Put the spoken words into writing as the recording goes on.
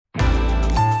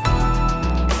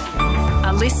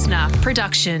listener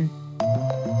production.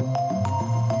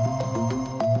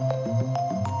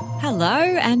 Hello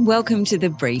and welcome to The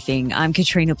Briefing. I'm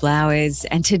Katrina Blowers,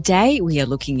 and today we are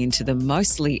looking into the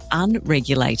mostly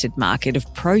unregulated market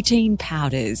of protein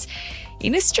powders.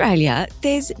 In Australia,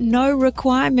 there's no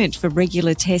requirement for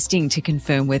regular testing to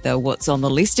confirm whether what's on the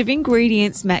list of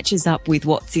ingredients matches up with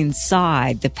what's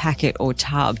inside the packet or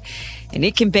tub. And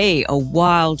it can be a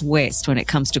wild west when it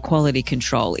comes to quality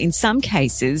control. In some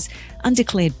cases,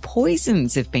 undeclared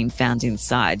poisons have been found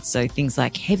inside, so things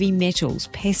like heavy metals,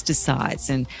 pesticides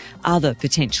and other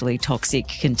potentially toxic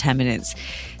contaminants.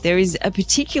 There is a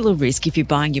particular risk if you're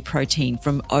buying your protein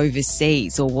from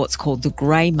overseas or what's called the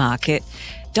grey market.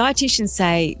 Dietitians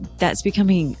say that's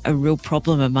becoming a real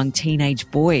problem among teenage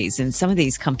boys, and some of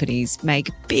these companies make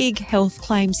big health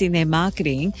claims in their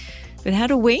marketing. But how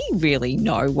do we really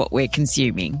know what we're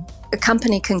consuming? A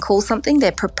company can call something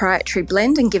their proprietary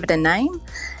blend and give it a name,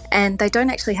 and they don't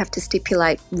actually have to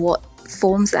stipulate what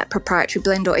forms that proprietary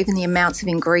blend or even the amounts of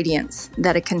ingredients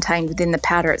that are contained within the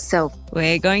powder itself.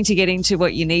 We're going to get into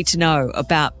what you need to know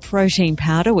about protein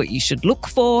powder, what you should look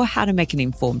for, how to make an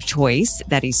informed choice.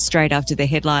 That is straight after the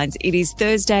headlines. It is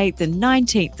Thursday, the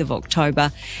 19th of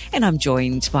October, and I'm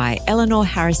joined by Eleanor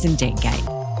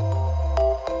Harrison-Dengate.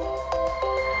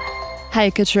 Hey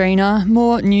Katrina,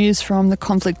 more news from the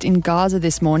conflict in Gaza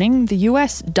this morning. The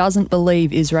US doesn't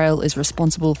believe Israel is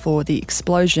responsible for the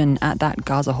explosion at that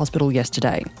Gaza hospital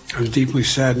yesterday. I was deeply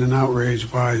saddened and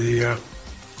outraged by the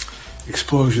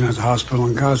explosion at the hospital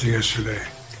in Gaza yesterday.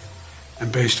 And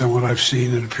based on what I've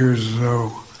seen, it appears as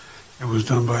though it was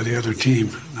done by the other team,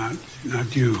 not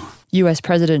you. US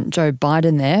President Joe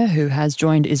Biden there, who has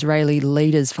joined Israeli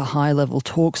leaders for high-level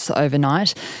talks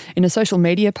overnight. In a social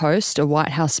media post, a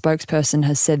White House spokesperson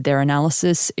has said their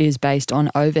analysis is based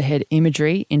on overhead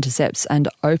imagery, intercepts and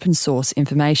open-source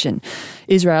information.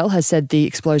 Israel has said the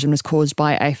explosion was caused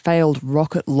by a failed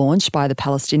rocket launch by the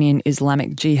Palestinian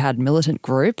Islamic Jihad militant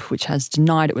group, which has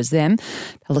denied it was them.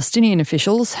 Palestinian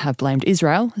officials have blamed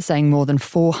Israel, saying more than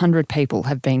 400 people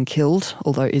have been killed,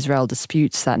 although Israel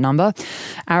disputes that number.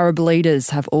 Arab leaders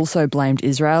have also blamed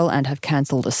Israel and have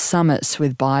cancelled a summit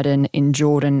with Biden in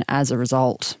Jordan as a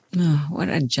result. Oh, what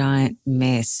a giant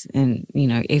mess, and,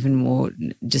 even more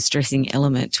distressing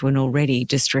element to an already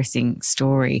distressing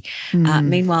story.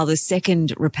 Meanwhile, the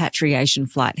second repatriation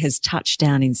flight has touched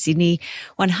down in Sydney.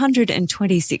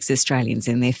 126 Australians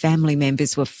and their family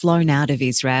members were flown out of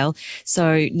Israel.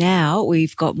 So now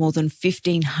we've got more than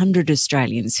 1,500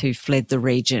 Australians who fled the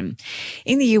region.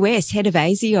 In the US, head of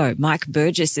ASIO, Mike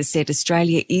Burgess, has said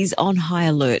Australia is on high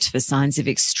alert for signs of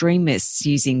extremists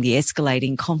using the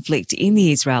escalating conflict in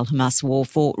the Israel-Hamas war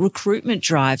for recruitment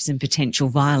drives and potential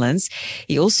violence.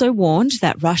 He also warned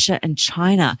that Russia and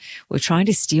China were trying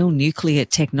to steal nuclear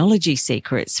technology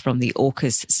secrets from the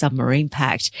AUKUS submarine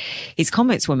pact. His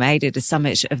comments were made at a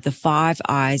summit of the Five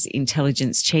Eyes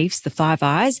intelligence chiefs. The Five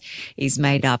Eyes is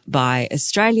made up by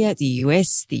Australia, the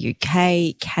US, the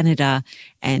UK, Canada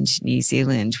and New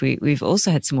Zealand. We've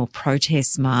also had some more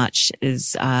protest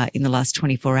marches in the last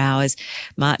 24 hours.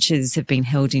 Marches have been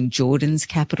held in Jordan's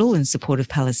capital in support of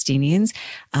Palestinians,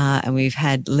 and we've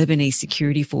had Lebanese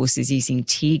security forces using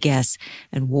tear gas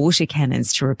and water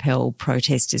cannons to repel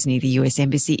protesters near the US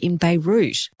Embassy in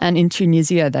Beirut. And in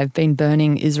Tunisia, they've been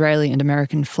burning Israeli and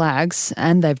American flags,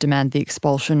 and they've demanded the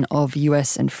expulsion of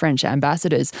US and French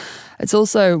ambassadors. It's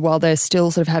also while they're still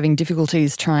sort of having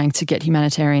difficulties trying to get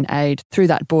humanitarian aid through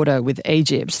that border with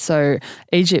Egypt. So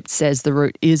Egypt says the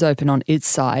route is open on its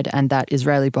side and that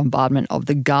Israeli bombardment of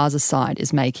the Gaza side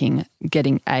is making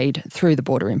getting aid through the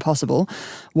border impossible.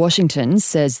 Washington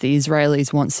says the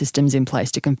Israelis want systems in place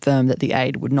to confirm that the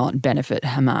aid would not benefit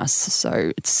Hamas.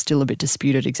 So it's still a bit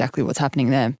disputed exactly what's happening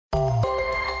there.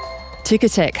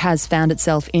 Ticketek has found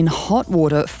itself in hot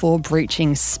water for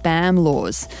breaching spam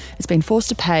laws. It's been forced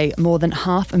to pay more than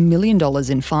 $500,000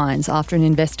 in fines after an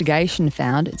investigation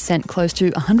found it sent close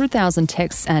to 100,000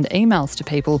 texts and emails to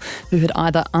people who had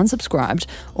either unsubscribed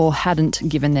or hadn't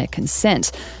given their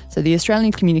consent. So the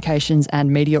Australian Communications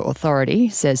and Media Authority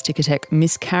says Ticketek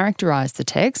mischaracterised the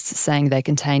texts, saying they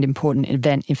contained important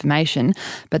event information,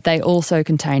 but they also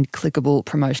contained clickable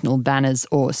promotional banners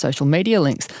or social media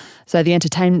links. So the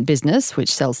entertainment business,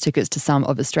 which sells tickets to some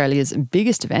of Australia's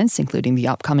biggest events, including the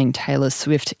upcoming Taylor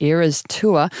Swift Eras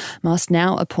tour, must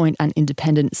now appoint an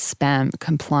independent spam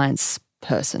compliance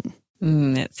person.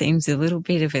 That seems a little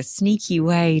bit of a sneaky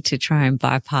way to try and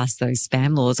bypass those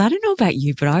spam laws. I don't know about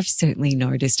you, but I've certainly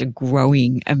noticed a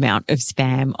growing amount of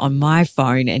spam on my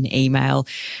phone and email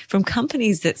from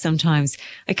companies that sometimes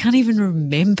I can't even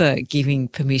remember giving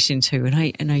permission to.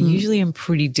 And I usually am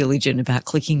pretty diligent about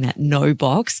clicking that no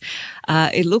box.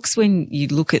 It looks, when you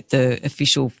look at the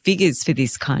official figures for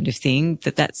this kind of thing,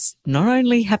 that's not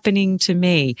only happening to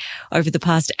me. Over the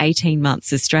past 18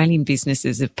 months, Australian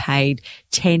businesses have paid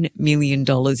 $10 million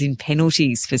in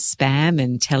penalties for spam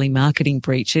and telemarketing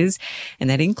breaches. And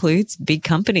that includes big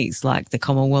companies like the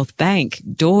Commonwealth Bank,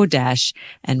 DoorDash,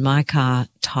 and My Car,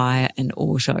 Tyre and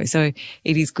Auto. So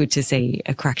it is good to see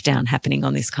a crackdown happening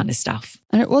on this kind of stuff.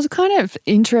 And it was kind of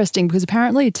interesting because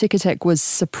apparently Ticketek was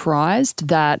surprised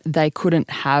that they couldn't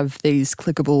have these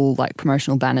clickable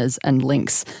promotional banners and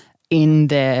links in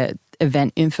their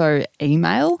event info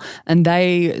email, and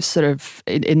they sort of,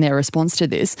 in their response to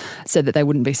this, said that they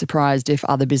wouldn't be surprised if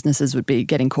other businesses would be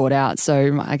getting caught out.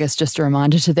 So I guess just a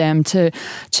reminder to them to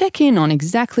check in on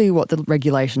exactly what the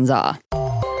regulations are.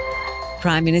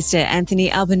 Prime Minister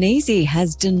Anthony Albanese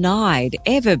has denied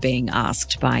ever being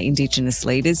asked by Indigenous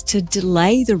leaders to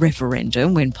delay the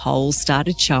referendum when polls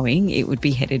started showing it would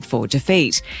be headed for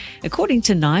defeat. According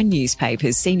to 9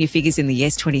 newspapers, senior figures in the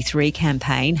Yes23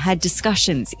 campaign had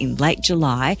discussions in late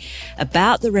July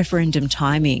about the referendum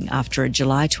timing after a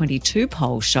July 22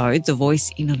 poll showed the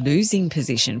Voice in a losing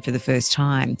position for the first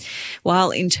time. While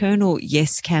internal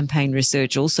Yes campaign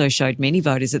research also showed many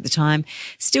voters at the time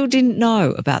still didn't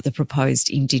know about the proposed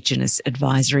Indigenous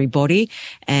advisory body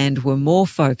and were more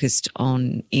focused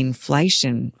on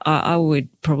inflation. I would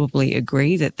probably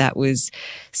agree that was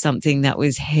something that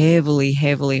was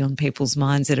heavily on people's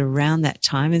minds at around that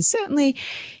time. And certainly,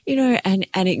 and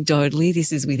anecdotally,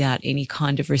 this is without any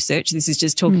kind of research. This is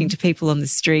just talking to people on the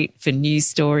street for news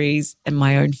stories and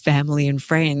my own family and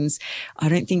friends. I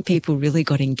don't think people really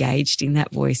got engaged in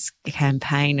that Voice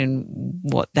campaign and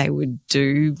what they would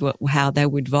do, how they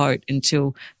would vote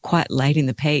until quite late in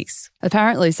the piece.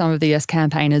 Apparently, some of the Yes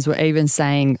campaigners were even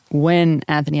saying when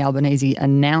Anthony Albanese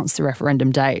announced the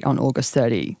referendum date on August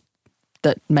 30,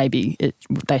 that maybe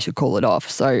they should call it off.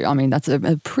 So, I mean, that's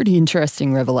a pretty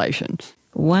interesting revelation.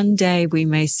 One day we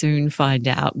may soon find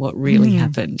out what really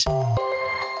happened.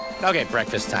 Okay,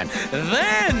 breakfast time.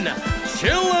 Then,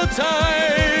 chiller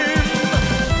time!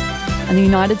 And the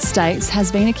United States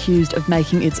has been accused of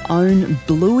making its own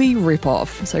Bluey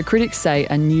ripoff. So critics say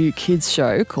a new kids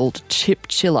show called Chip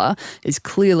Chiller is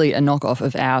clearly a knockoff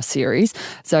of our series.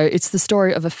 So it's the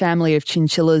story of a family of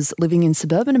chinchillas living in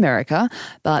suburban America,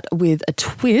 but with a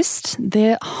twist,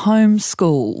 they're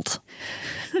homeschooled.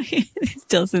 This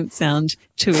doesn't sound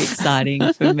too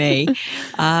exciting for me.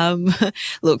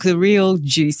 Look, the real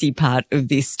juicy part of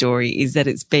this story is that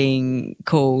it's being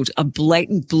called a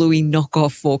blatant Bluey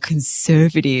knockoff for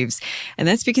conservatives. And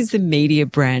that's because the media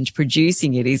brand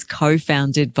producing it is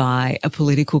co-founded by a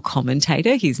political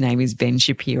commentator. His name is Ben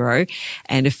Shapiro,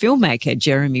 and a filmmaker,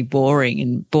 Jeremy Boring.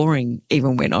 And Boring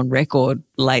even went on record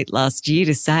late last year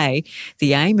to say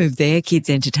the aim of their kids'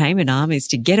 entertainment arm is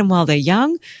to get them while they're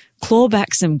young, claw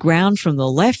back some ground from the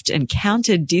left and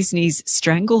counter Disney's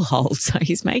stranglehold. So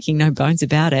he's making no bones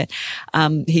about it.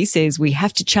 He says we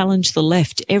have to challenge the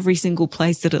left every single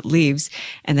place that it lives,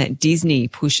 and that Disney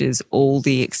pushes all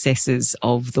the excesses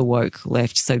of the woke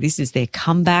left. So this is their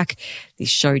comeback, this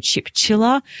show Chip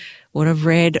Chiller. What I've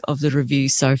read of the review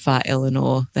so far,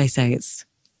 Eleanor, they say it's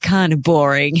kind of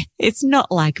boring. It's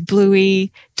not like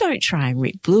Bluey. Don't try and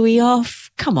rip Bluey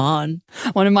off. Come on.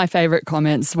 One of my favourite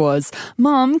comments was,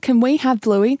 Mum, can we have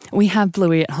Bluey? We have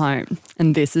Bluey at home.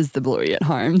 And this is the Bluey at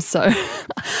home. So,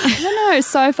 I don't know.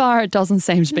 So far, it doesn't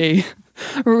seem to be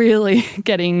really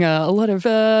getting a lot of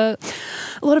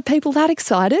people that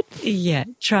excited. Yeah,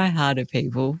 try harder,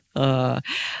 people.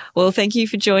 Well, thank you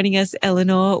for joining us,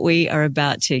 Eleanor. We are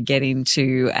about to get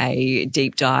into a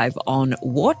deep dive on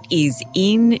what is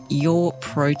in your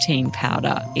protein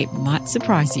powder. It might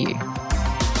surprise you.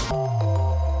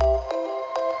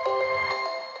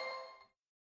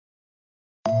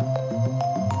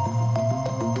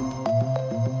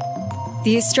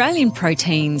 The Australian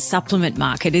protein supplement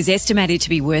market is estimated to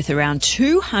be worth around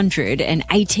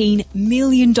 $218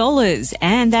 million,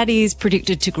 and that is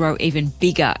predicted to grow even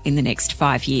bigger in the next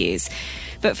 5 years.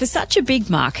 But for such a big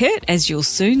market, as you'll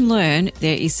soon learn,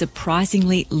 there is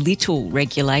surprisingly little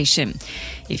regulation.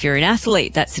 If you're an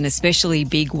athlete, that's an especially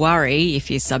big worry if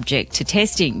you're subject to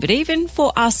testing. But even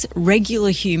for us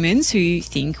regular humans who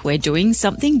think we're doing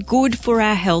something good for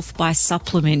our health by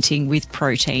supplementing with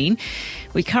protein,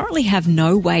 we currently have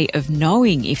no way of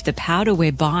knowing if the powder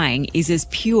we're buying is as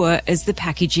pure as the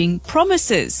packaging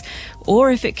promises.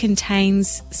 or if it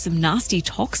contains some nasty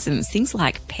toxins, things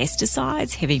like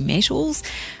pesticides, heavy metals.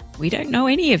 We don't know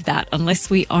any of that unless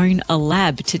we own a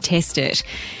lab to test it.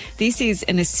 This is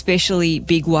an especially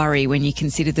big worry when you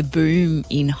consider the boom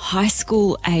in high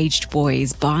school-aged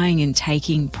boys buying and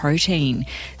taking protein.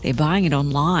 They're buying it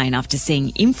online after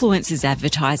seeing influencers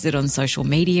advertise it on social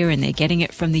media, and they're getting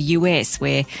it from the US,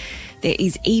 where there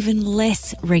is even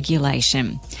less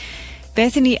regulation.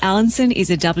 Bethany Allenson is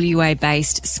a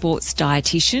WA-based sports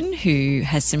dietitian who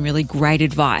has some really great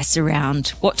advice around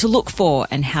what to look for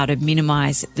and how to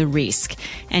minimise the risk.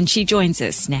 And she joins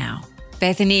us now.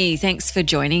 Bethany, thanks for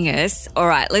joining us. All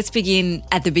right, let's begin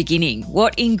at the beginning.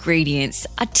 What ingredients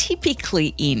are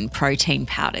typically in protein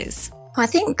powders? I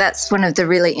think that's one of the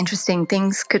really interesting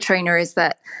things, Katrina, is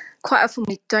that quite often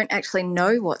we don't actually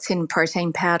know what's in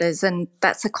protein powders, and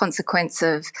that's a consequence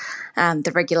of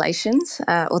the regulations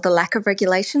or the lack of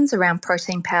regulations around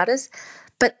protein powders.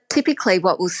 But typically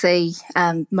what we'll see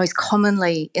most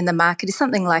commonly in the market is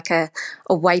something like a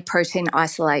whey protein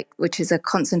isolate, which is a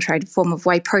concentrated form of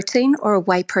whey protein, or a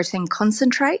whey protein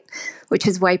concentrate, which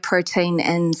is whey protein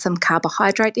and some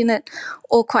carbohydrate in it,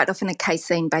 or quite often a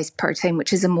casein-based protein,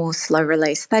 which is a more slow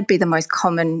release. That'd be the most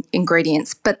common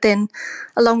ingredients. But then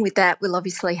along with that, we'll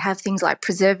obviously have things like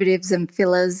preservatives and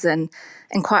fillers and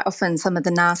quite often some of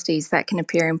the nasties that can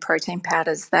appear in protein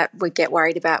powders that we get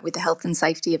worried about with the health and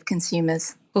safety of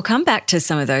consumers. We'll come back to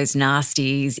some of those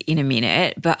nasties in a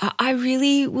minute, but I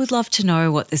really would love to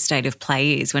know what the state of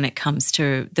play is when it comes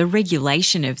to the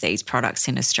regulation of these products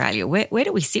in Australia. Where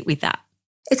do we sit with that?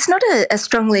 It's not a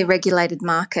strongly regulated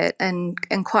market, and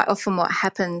quite often what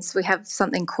happens, we have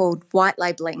something called white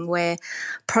labelling, where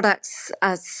products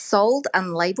are sold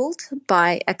unlabelled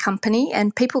by a company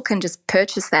and people can just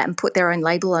purchase that and put their own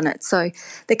label on it. So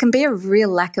there can be a real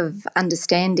lack of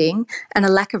understanding and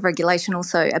a lack of regulation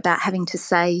also about having to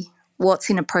say what's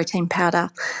in a protein powder.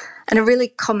 And a really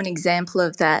common example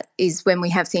of that is when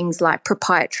we have things like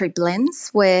proprietary blends,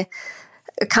 where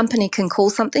a company can call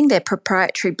something their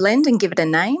proprietary blend and give it a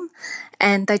name,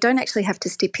 and they don't actually have to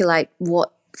stipulate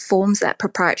what forms that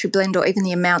proprietary blend or even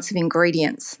the amounts of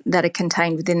ingredients that are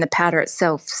contained within the powder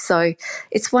itself. So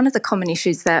it's one of the common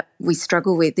issues that we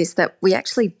struggle with, is that we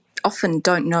actually often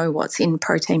don't know what's in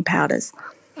protein powders.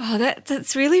 Oh,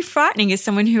 that's really frightening as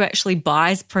someone who actually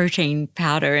buys protein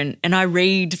powder and I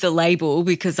read the label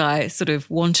because I sort of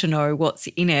want to know what's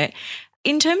in it.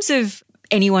 In terms of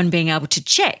anyone being able to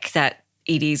check that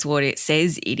it is what it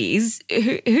says it is,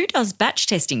 who does batch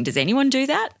testing? Does anyone do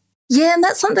that? Yeah, and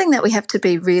that's something that we have to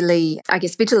be really,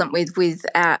 vigilant with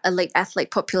our elite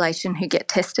athlete population who get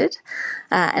tested,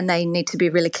 and they need to be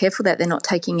really careful that they're not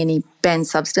taking any banned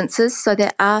substances. So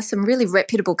there are some really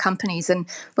reputable companies, and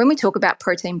when we talk about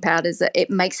protein powders,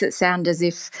 it makes it sound as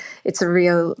if it's a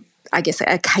real,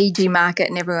 a cagey market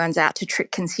and everyone's out to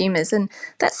trick consumers, and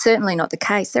that's certainly not the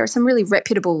case. There are some really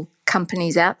reputable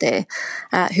companies out there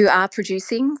who are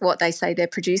producing what they say they're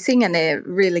producing, and they're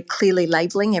really clearly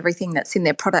labelling everything that's in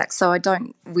their products. So I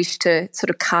don't wish to sort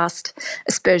of cast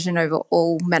aspersion over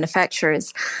all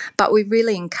manufacturers, but we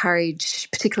really encourage,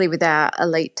 particularly with our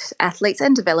elite athletes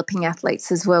and developing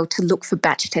athletes as well, to look for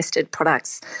batch tested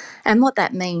products. And what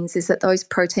that means is that those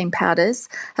protein powders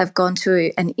have gone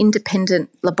to an independent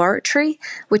laboratory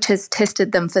which has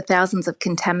tested them for thousands of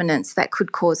contaminants that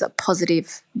could cause a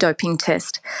positive doping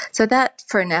test. So that,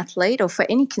 for an athlete or for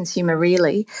any consumer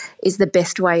really, is the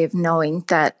best way of knowing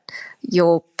that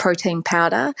your protein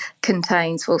powder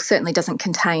contains, well, certainly doesn't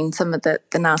contain some of the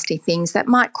nasty things that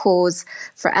might cause,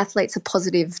 for athletes, a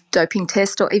positive doping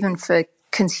test, or even for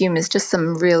consumers, just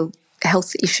some real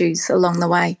health issues along the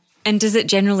way. And does it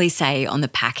generally say on the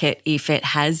packet if it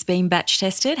has been batch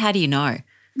tested? How do you know?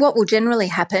 What will generally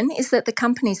happen is that the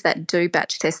companies that do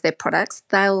batch test their products,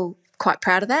 they'll quite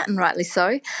proud of that, and rightly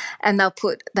so, and they'll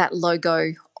put that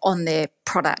logo on their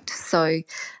product. So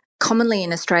commonly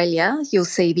in Australia, you'll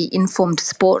see the Informed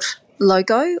Sport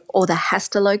logo or the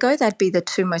HASTA logo. That'd be the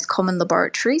two most common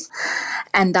laboratories,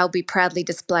 and they'll be proudly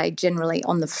displayed generally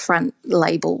on the front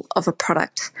label of a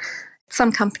product.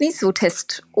 Some companies will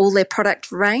test all their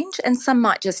product range, and some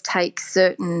might just take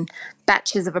certain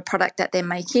batches of a product that they're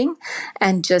making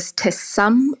and just test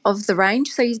some of the range.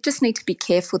 So you just need to be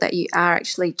careful that you are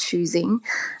actually choosing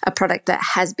a product that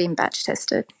has been batch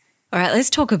tested. All right, let's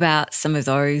talk about some of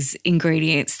those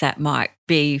ingredients that might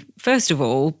be, first of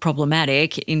all,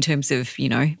 problematic in terms of,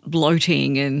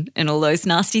 bloating and all those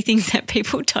nasty things that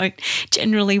people don't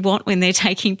generally want when they're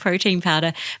taking protein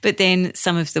powder. But then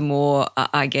some of the more,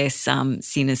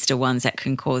 sinister ones that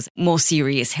can cause more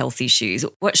serious health issues.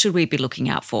 What should we be looking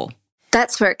out for?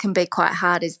 That's where it can be quite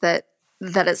hard, is that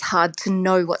that it's hard to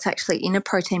know what's actually in a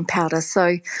protein powder.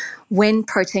 So when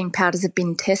protein powders have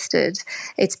been tested,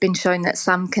 it's been shown that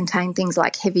some contain things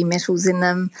like heavy metals in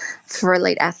them. For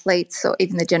elite athletes or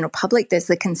even the general public, there's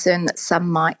the concern that some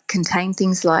might contain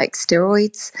things like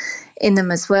steroids in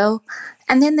them as well.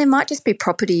 And then there might just be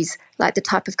properties like the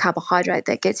type of carbohydrate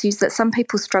that gets used that some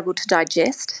people struggle to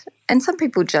digest, and some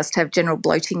people just have general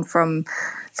bloating from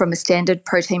a standard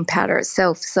protein powder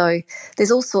itself. So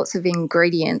there's all sorts of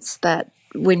ingredients that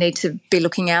we need to be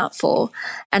looking out for.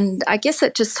 And I guess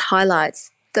it just highlights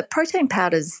that protein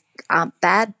powders aren't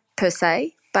bad per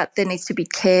se, but there needs to be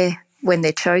care when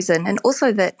they're chosen. And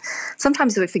also that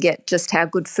sometimes we forget just how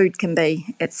good food can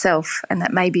be itself, and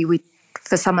that maybe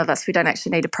for some of us, we don't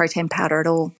actually need a protein powder at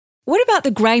all. What about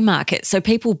the grey market? So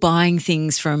people buying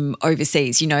things from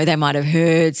overseas, you know, they might have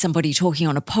heard somebody talking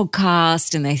on a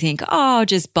podcast and they think, oh, I'll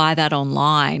just buy that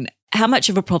online. How much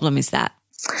of a problem is that?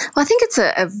 Well, I think it's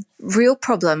a real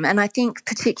problem. And I think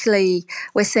particularly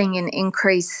we're seeing an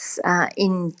increase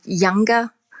in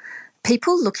younger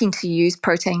people looking to use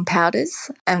protein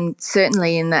powders, and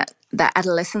certainly in that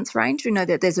adolescence range. We know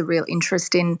that there's a real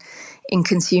interest in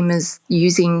consumers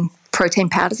using protein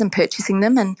powders and purchasing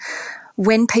them. And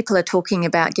when people are talking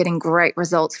about getting great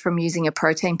results from using a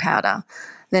protein powder,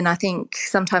 then I think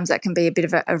sometimes that can be a bit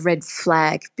of a red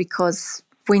flag, because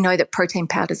we know that protein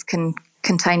powders can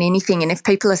contain anything. And if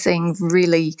people are seeing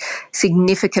really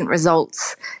significant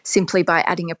results simply by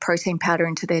adding a protein powder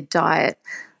into their diet,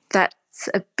 that's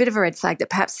a bit of a red flag that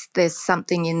perhaps there's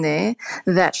something in there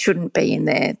that shouldn't be in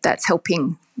there that's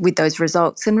helping with those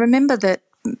results. And remember that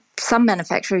some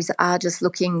manufacturers are just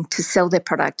looking to sell their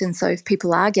product, and so if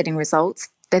people are getting results,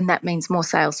 then that means more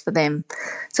sales for them.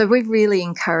 So we really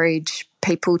encourage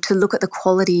people to look at the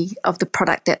quality of the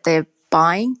product that they're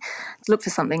buying, look for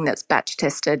something that's batch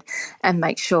tested, and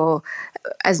make sure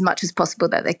as much as possible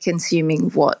that they're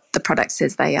consuming what the product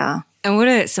says they are. And what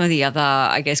are some of the other,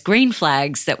 I guess, green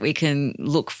flags that we can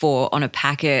look for on a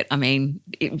packet? I mean,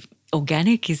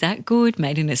 organic, is that good?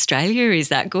 Made in Australia, is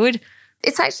that good?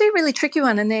 It's actually a really tricky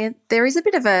one, and there is a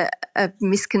bit of a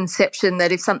misconception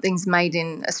that if something's made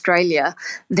in Australia,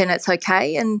 then it's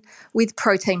okay. And with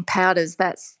protein powders,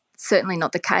 that's certainly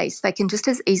not the case. They can just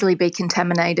as easily be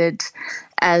contaminated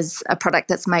as a product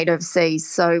that's made overseas.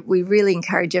 So we really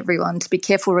encourage everyone to be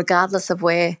careful regardless of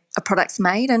where a product's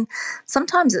made. And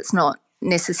sometimes it's not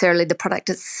necessarily the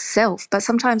product itself, but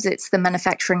sometimes it's the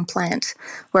manufacturing plant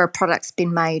where a product's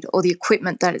been made, or the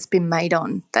equipment that it's been made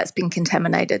on that's been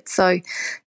contaminated. So,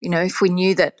 you know, if we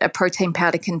knew that a protein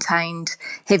powder contained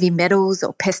heavy metals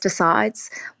or pesticides,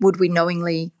 would we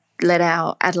knowingly let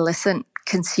our adolescent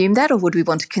consume that, or would we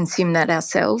want to consume that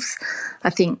ourselves? I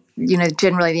think, you know,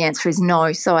 generally the answer is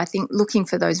no. So I think looking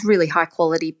for those really high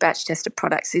quality batch tested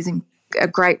products is a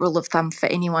great rule of thumb for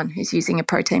anyone who's using a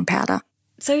protein powder.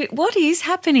 So what is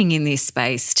happening in this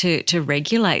space to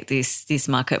regulate this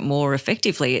market more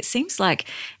effectively? It seems like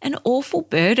an awful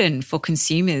burden for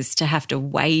consumers to have to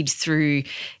wade through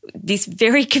this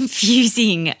very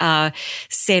confusing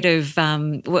set of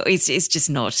it's just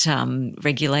not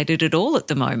regulated at all at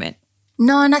the moment.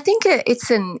 No, and I think it's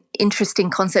an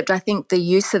interesting concept. I think the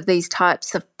use of these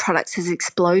types of products has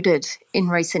exploded in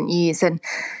recent years, and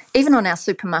even on our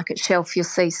supermarket shelf, you'll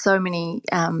see so many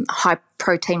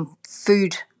high-protein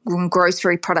food and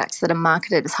grocery products that are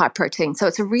marketed as high protein. So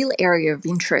it's a real area of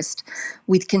interest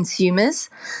with consumers.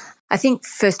 I think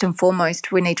first and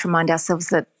foremost, we need to remind ourselves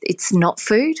that it's not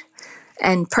food,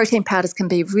 and protein powders can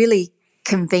be really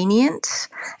convenient,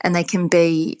 and they can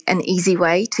be an easy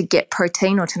way to get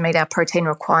protein or to meet our protein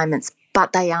requirements,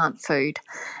 but they aren't food.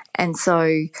 And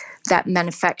so that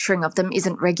manufacturing of them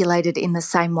isn't regulated in the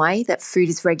same way that food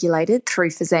is regulated through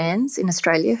FSANZ in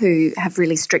Australia, who have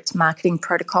really strict marketing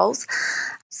protocols.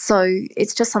 So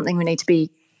it's just something we need to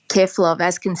be careful of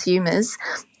as consumers.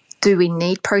 Do we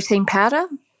need protein powder?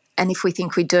 And if we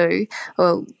think we do,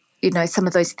 well, you know, some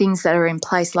of those things that are in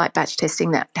place like batch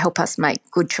testing that help us make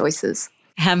good choices.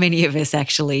 How many of us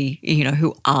actually, you know,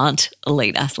 who aren't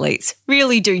elite athletes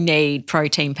really do need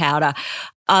protein powder?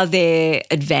 Are there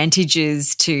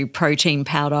advantages to protein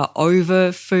powder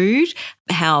over food?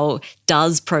 How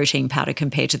does protein powder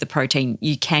compare to the protein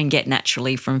you can get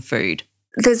naturally from food?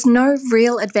 There's no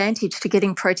real advantage to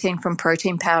getting protein from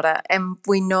protein powder. And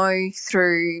we know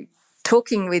through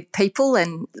talking with people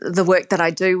and the work that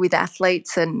I do with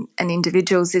athletes and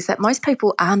individuals is that most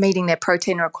people are meeting their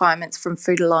protein requirements from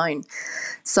food alone.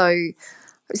 So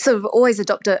sort of always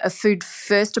adopt a food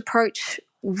first approach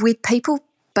with people.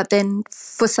 But then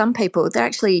for some people, there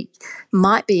actually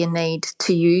might be a need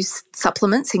to use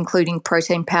supplements, including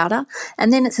protein powder.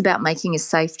 And then it's about making a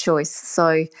safe choice.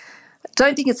 So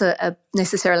don't think it's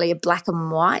necessarily a black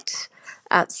and white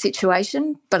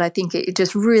situation, but I think it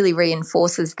just really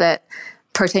reinforces that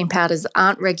protein powders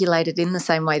aren't regulated in the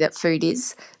same way that food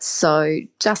is. So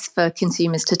just for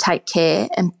consumers to take care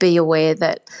and be aware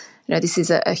that, this is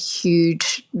a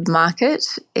huge market.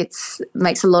 It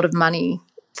makes a lot of money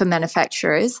for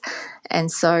manufacturers.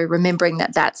 And so remembering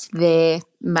that that's their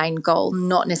main goal,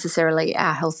 not necessarily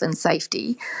our health and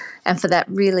safety. And for that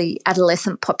really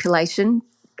adolescent population,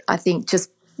 I think just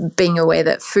being aware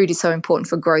that food is so important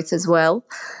for growth as well,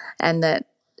 and that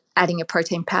adding a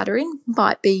protein powder in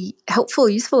might be helpful,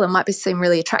 useful, and might seem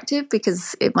really attractive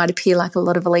because it might appear like a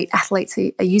lot of elite athletes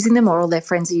are using them or all their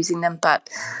friends are using them, but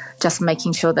just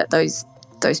making sure that those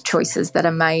choices that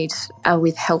are made are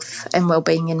with health and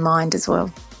well-being in mind as well.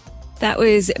 That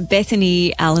was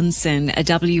Bethany Allenson, a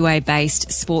WA-based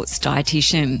sports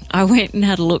dietitian. I went and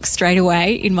had a look straight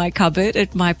away in my cupboard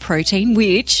at my protein,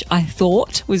 which I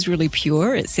thought was really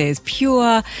pure. It says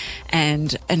pure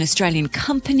and an Australian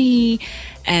company.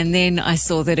 And then I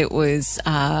saw that it was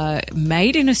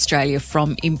made in Australia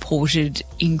from imported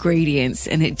ingredients,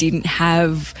 and it didn't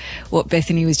have what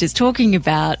Bethany was just talking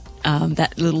about,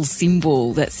 that little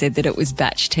symbol that said that it was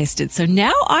batch tested. So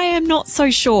now I am not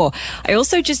so sure. I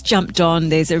also just jumped on,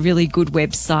 there's a really good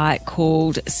website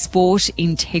called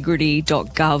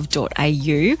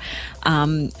sportintegrity.gov.au,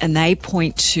 and they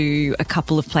point to a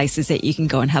couple of places that you can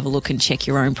go and have a look and check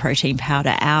your own protein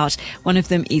powder out. One of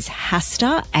them is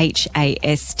HASTA,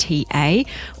 HASTA,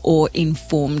 or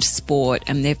Informed Sport,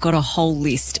 and they've got a whole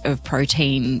list of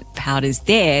protein powders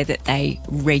there that they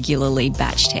regularly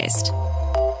batch test.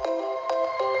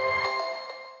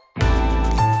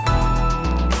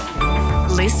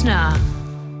 Listener.